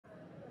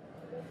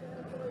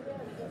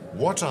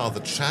What are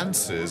the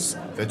chances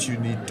that you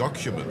need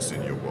documents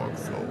in your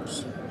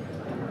workflows?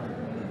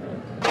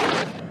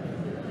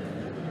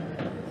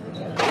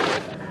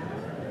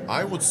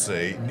 I would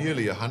say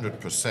nearly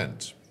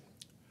 100%.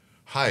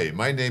 Hi,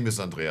 my name is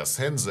Andreas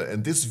Hense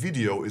and this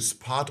video is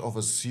part of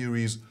a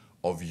series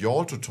of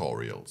YAWL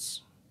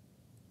tutorials.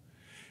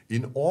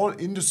 In all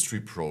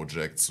industry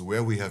projects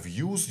where we have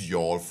used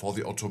YAWL for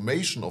the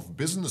automation of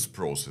business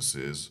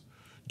processes,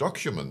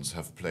 documents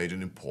have played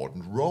an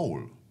important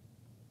role.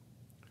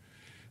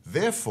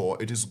 Therefore,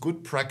 it is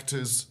good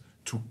practice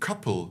to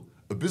couple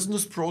a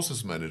business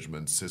process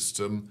management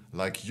system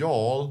like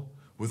YAWL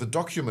with a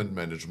document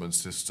management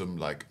system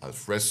like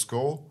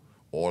Alfresco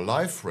or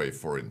Liferay,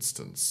 for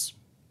instance.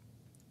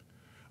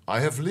 I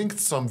have linked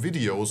some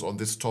videos on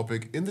this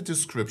topic in the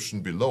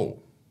description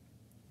below.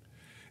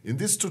 In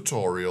this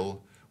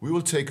tutorial, we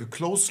will take a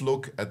close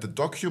look at the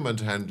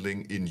document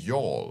handling in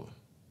YAWL.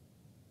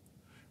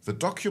 The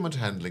document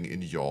handling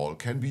in YAWL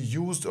can be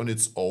used on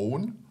its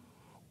own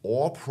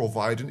or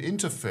provide an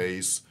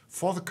interface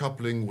for the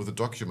coupling with a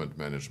document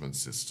management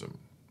system.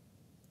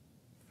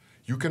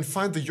 You can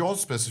find the YAWL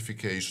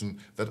specification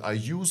that I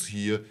use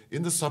here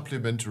in the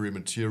supplementary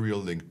material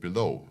linked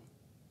below.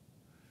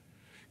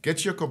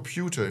 Get your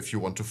computer if you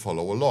want to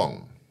follow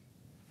along.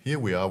 Here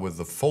we are with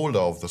the folder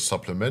of the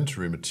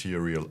supplementary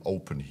material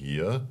open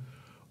here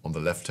on the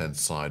left-hand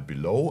side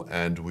below,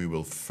 and we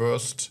will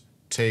first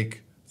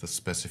take the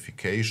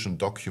specification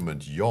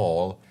document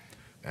YAWL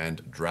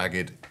and drag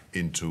it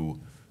into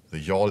the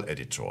YAWL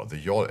editor. The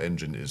YAWL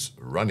engine is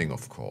running,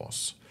 of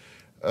course.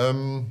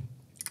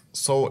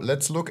 So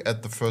let's look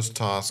at the first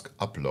task,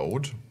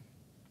 upload.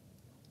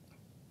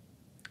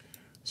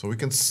 So we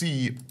can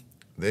see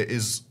there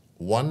is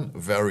one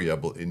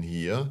variable in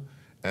here,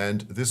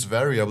 and this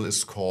variable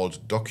is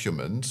called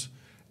document,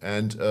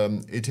 and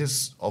it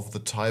is of the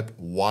type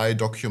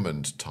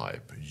YDocument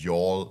type,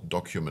 YAWL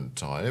document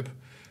type,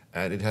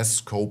 and it has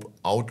scope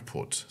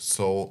output.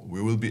 So we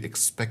will be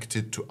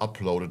expected to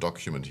upload a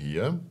document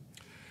here.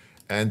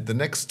 And the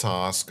next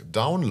task,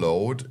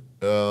 download,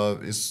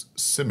 is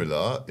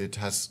similar. It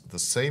has the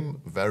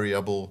same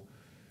variable,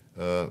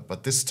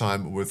 but this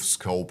time with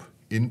scope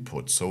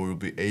input. So we'll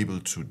be able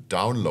to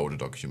download a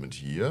document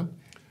here.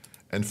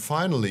 And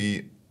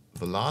finally,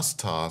 the last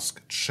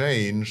task,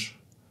 change,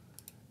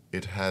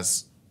 it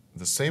has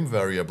the same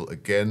variable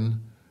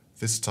again,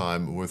 this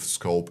time with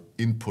scope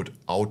input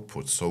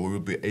output. So we will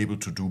be able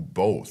to do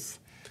both.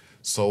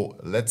 So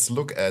let's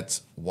look at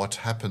what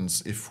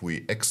happens if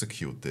we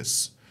execute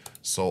this.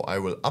 So I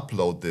will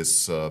upload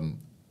this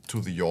to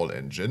the YAWL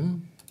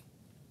engine,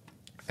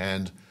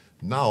 and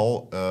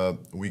now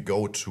we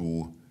go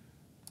to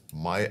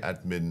my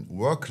admin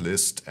work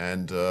list,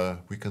 and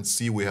we can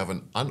see we have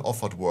an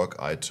unoffered work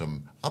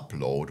item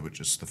upload, which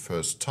is the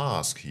first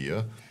task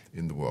here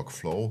in the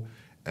workflow,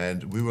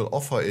 and we will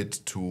offer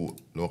it to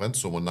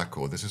Lorenzo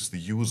Monaco. This is the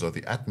user,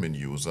 the admin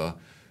user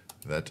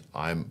that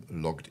I'm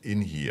logged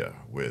in here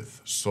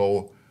with.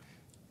 So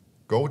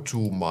go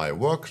to my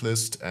work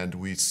list and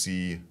we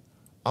see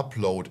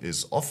upload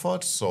is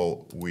offered,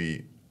 so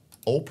we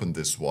open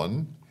this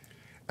one,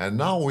 and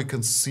now we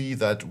can see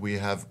that we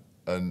have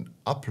an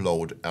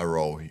upload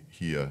arrow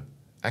here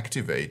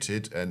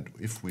activated, and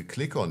if we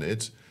click on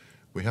it,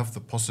 we have the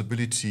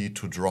possibility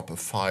to drop a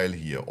file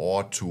here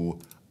or to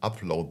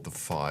upload the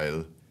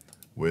file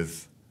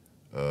with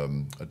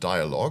a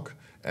dialog.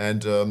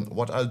 And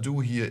what I'll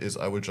do here is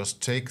I will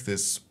just take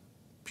this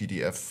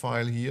PDF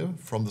file here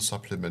from the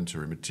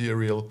supplementary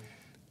material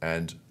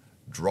and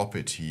drop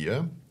it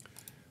here.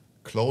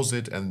 Close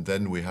it, and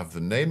then we have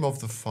the name of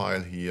the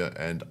file here,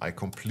 and I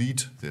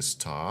complete this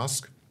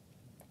task.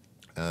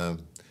 And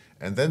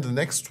then the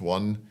next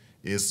one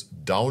is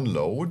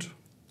download.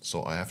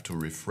 So I have to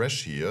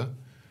refresh here.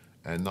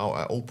 And now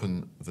I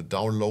open the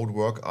download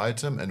work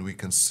item, and we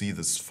can see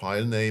this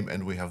file name,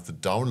 and we have the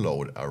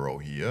download arrow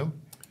here.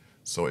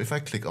 So if I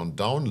click on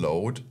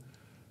download,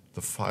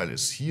 the file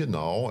is here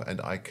now,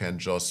 and I can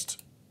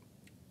just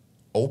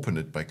open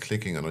it by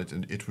clicking on it,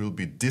 and it will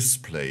be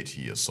displayed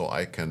here. So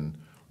I can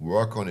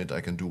work on it,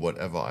 I can do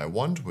whatever I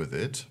want with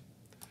it.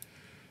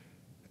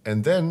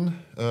 And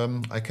then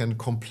I can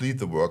complete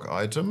the work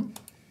item.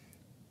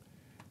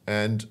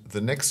 And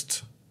the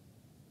next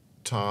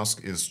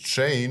task is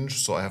change.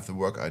 So I have the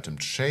work item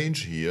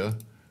change here.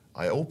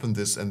 I open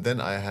this, and then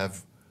I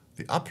have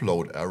the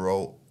upload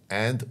arrow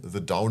and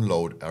the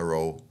download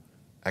arrow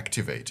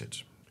activated.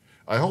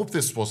 I hope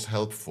this was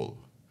helpful.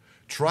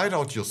 Try it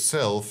out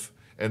yourself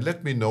and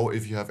let me know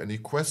if you have any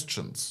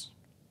questions.